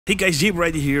Hey guys,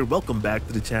 JBRider here. Welcome back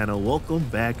to the channel. Welcome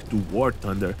back to War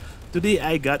Thunder. Today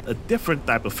I got a different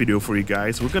type of video for you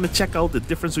guys. We're gonna check out the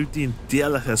difference between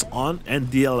DLSS on and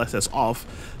DLSS off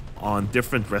on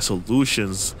different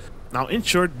resolutions. Now in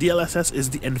short, DLSS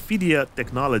is the NVIDIA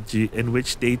technology in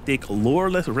which they take a lower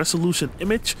resolution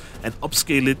image and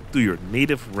upscale it to your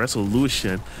native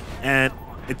resolution, and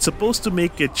it's supposed to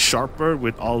make it sharper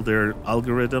with all their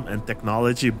algorithm and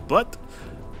technology, but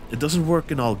it doesn't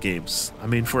work in all games. I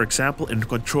mean, for example, in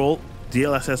Control,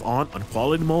 DLSS on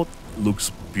quality mode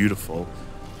looks beautiful,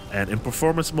 and in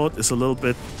performance mode it's a little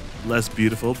bit less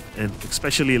beautiful, and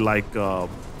especially like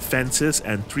fences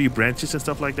and tree branches and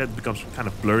stuff like that becomes kind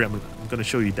of blurry. I'm going to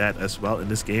show you that as well in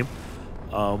this game,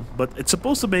 but it's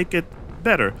supposed to make it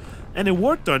better. And in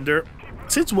War Thunder,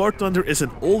 since War Thunder is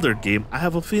an older game, I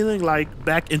have a feeling like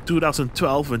back in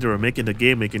 2012 when they were making the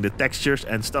game, making the textures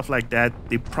and stuff like that,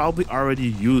 they probably already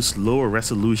used lower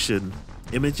resolution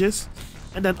images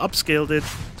and then upscaled it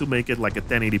to make it like a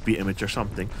 1080p image or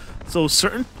something. So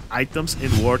certain items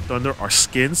in War Thunder or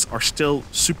skins are still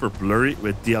super blurry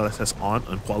with DLSS on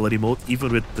quality mode,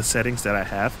 even with the settings that I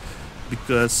have,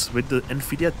 because with the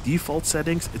NVIDIA default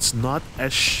settings, it's not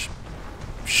as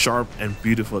sharp and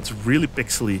beautiful. It's really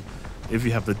pixely if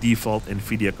you have the default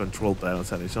NVIDIA control panel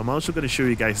settings. So I'm also going to show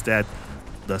you guys that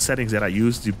the settings that I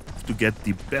use to get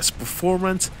the best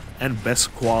performance and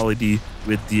best quality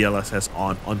with DLSS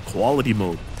on quality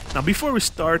mode. Now before we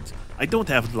start, I don't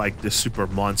have like this super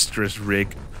monstrous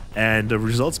rig, and the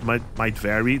results might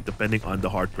vary depending on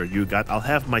the hardware you got. I'll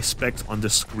have my specs on the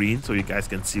screen so you guys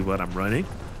can see what I'm running.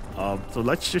 So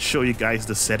let's just show you guys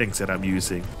the settings that I'm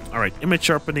using. Alright, image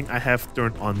sharpening I have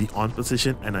turned on the on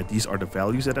position, and these are the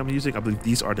values that I'm using. I believe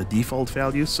these are the default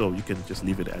values, so you can just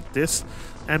leave it at this.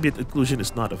 Ambient occlusion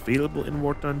is not available in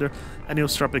War Thunder.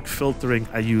 Aniostropic filtering,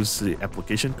 I use the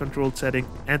application control setting.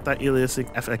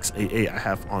 Anti-Aliasing FXAA I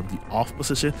have on the off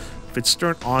position. If it's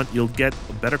turned on, you'll get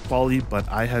a better quality, but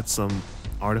I had some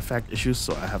artifact issues,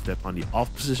 so I have that on the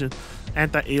off position.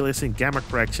 Anti-aliasing gamma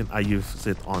correction, I use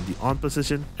it on the on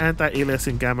position.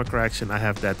 Anti-aliasing gamma correction, I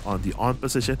have that on the on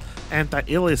position.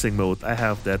 Anti-aliasing mode, I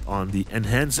have that on the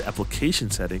enhanced application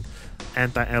setting.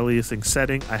 Anti-aliasing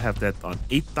setting, I have that on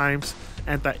 8 times.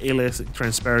 Anti-aliasing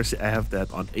transparency, I have that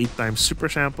on 8 times super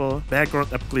sample.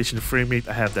 Background application frame rate,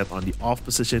 I have that on the off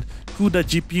position. CUDA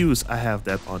GPUs, I have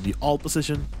that on the all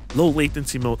position. Low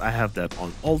latency mode, I have that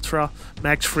on ultra.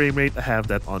 Max frame rate, I have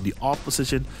that on the off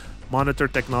position. Monitor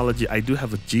technology, I do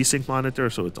have a G-Sync monitor,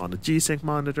 so it's on the G-Sync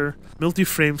monitor.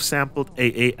 Multi-frame sampled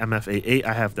AA MFAA,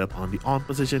 I have that on the on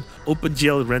position.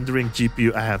 OpenGL rendering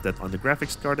GPU, I have that on the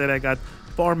graphics card that I got.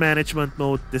 Power management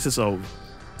mode, this is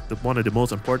one of the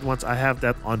most important ones. I have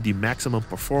that on the maximum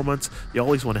performance. You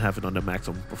always want to have it on the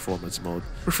maximum performance mode.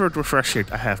 Preferred refresh rate,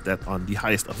 I have that on the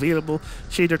highest available.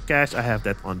 Shader cache, I have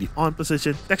that on the on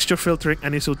position. Texture filtering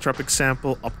anisotropic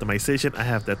sample optimization, I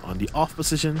have that on the off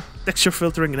position. Texture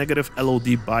filtering negative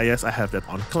LOD bias, I have that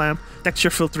on clamp. Texture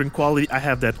filtering quality, I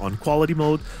have that on quality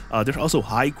mode. There's also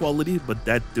high quality, but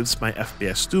that dips my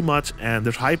FPS too much. And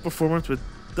there's high performance, which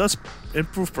does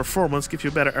improve performance, give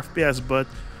you better FPS, but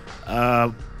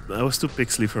that was too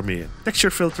pixely for me. Texture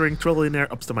filtering, trilinear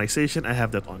optimization, I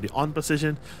have that on the on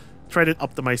position. Threaded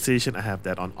optimization, I have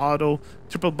that on auto.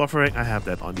 Triple buffering, I have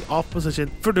that on the off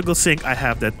position. Vertical sync, I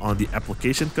have that on the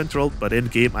application control, but in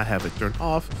game I have it turned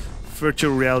off.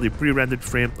 Virtual reality pre-rendered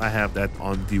frame, I have that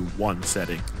on the 1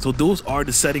 setting. So those are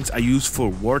the settings I use for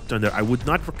War Thunder. I would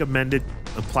not recommend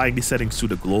applying these settings to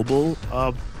the global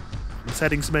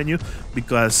settings menu,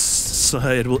 because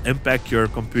it will impact your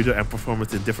computer and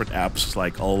performance in different apps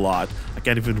like a lot. I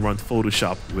can't even run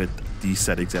Photoshop with these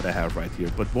settings that I have right here,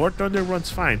 but War Thunder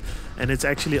runs fine, and it's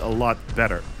actually a lot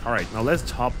better. Alright, now let's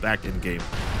hop back in game.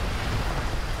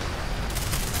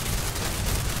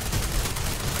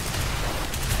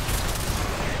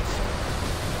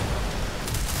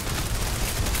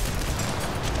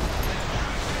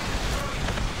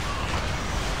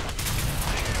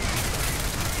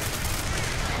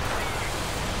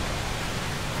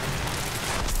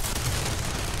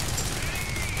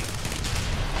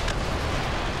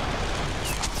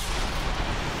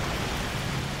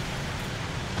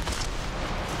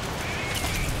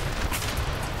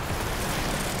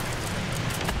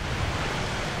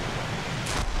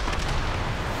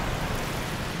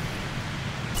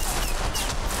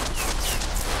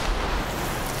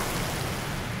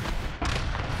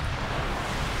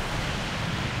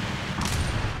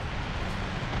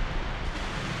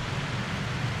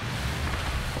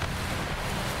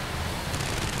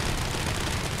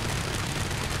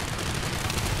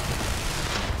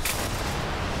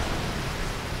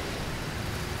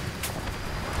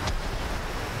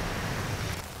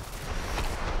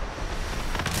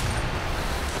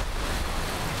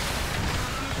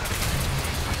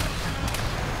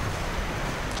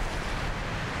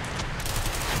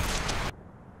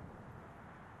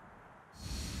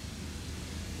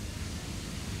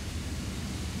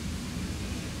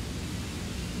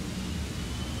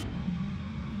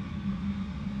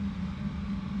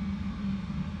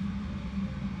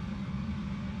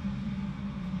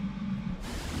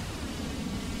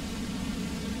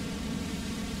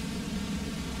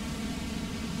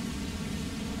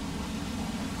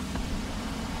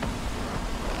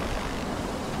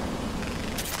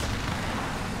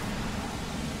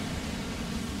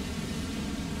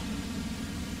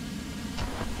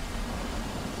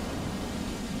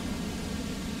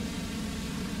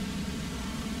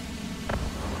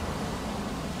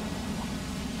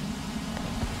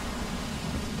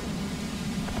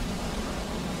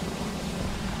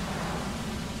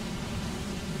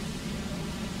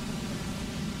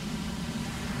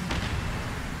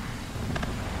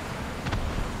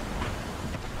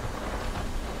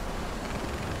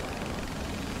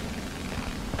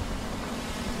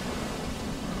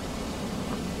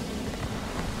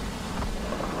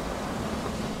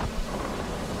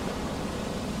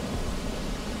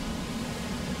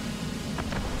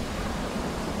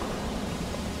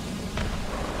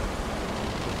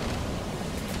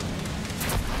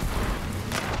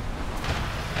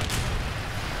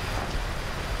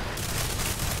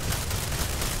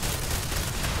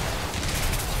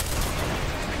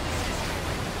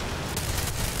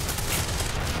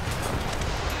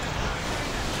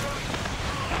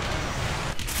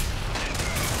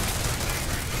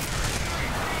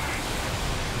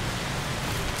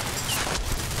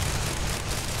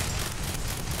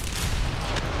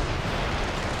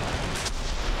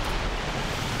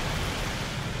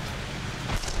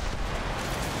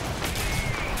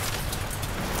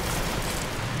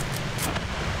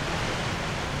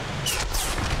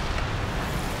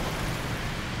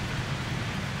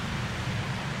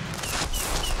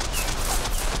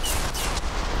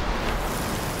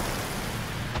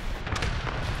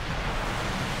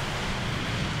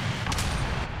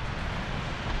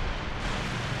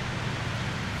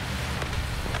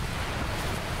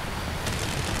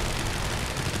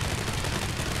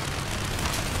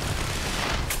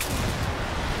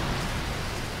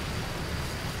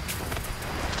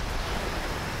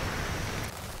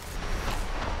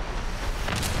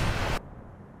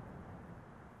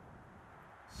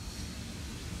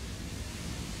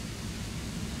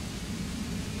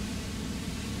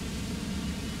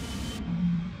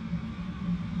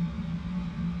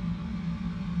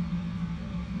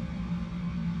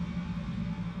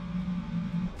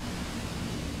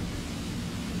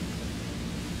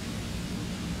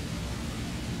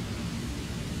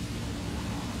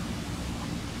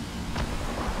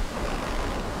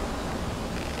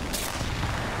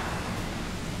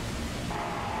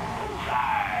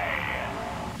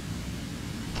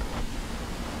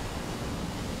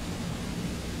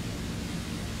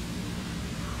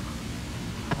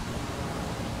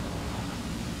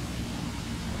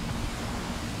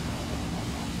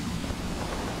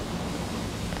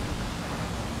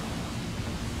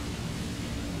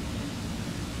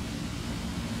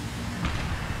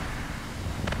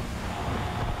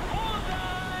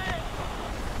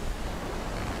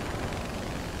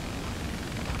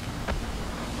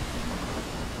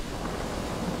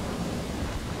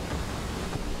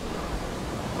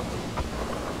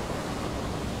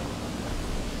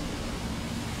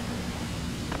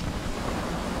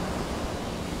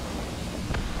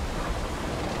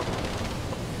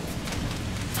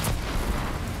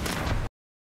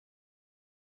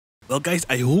 Well guys,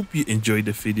 I hope you enjoyed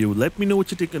the video. Let me know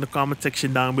what you think in the comment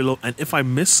section down below, and if I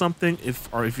missed something, if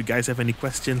you guys have any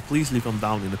questions, please leave them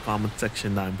down in the comment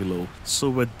section down below. So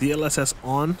with DLSS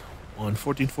on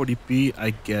 1440p, I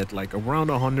get like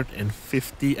around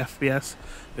 150 FPS.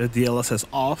 With DLSS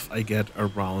off, I get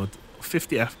around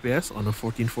 50 FPS on a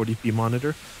 1440p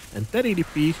monitor, and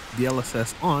 1080p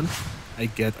DLSS on, I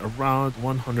get around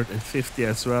 150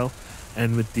 as well.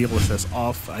 And with DLSS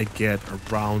off, I get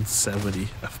around 70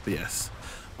 FPS.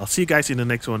 I'll see you guys in the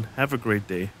next one. Have a great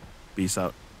day. Peace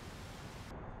out.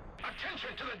 Attention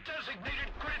to the designated